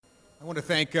I want to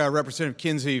thank Representative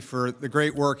Kinsey for the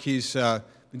great work he's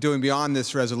been doing beyond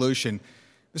this resolution.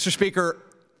 Mr. Speaker,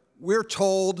 we're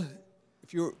told,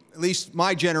 at least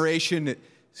my generation, that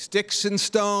sticks and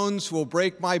stones will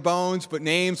break my bones, but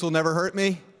names will never hurt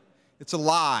me. It's a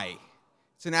lie.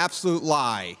 It's an absolute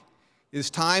lie. It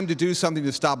is time to do something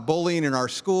to stop bullying in our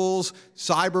schools,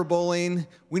 cyberbullying.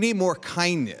 We need more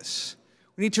kindness.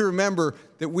 We need to remember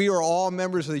that we are all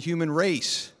members of the human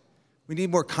race. We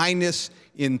need more kindness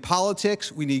in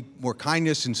politics, we need more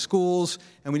kindness in schools,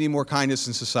 and we need more kindness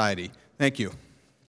in society. Thank you.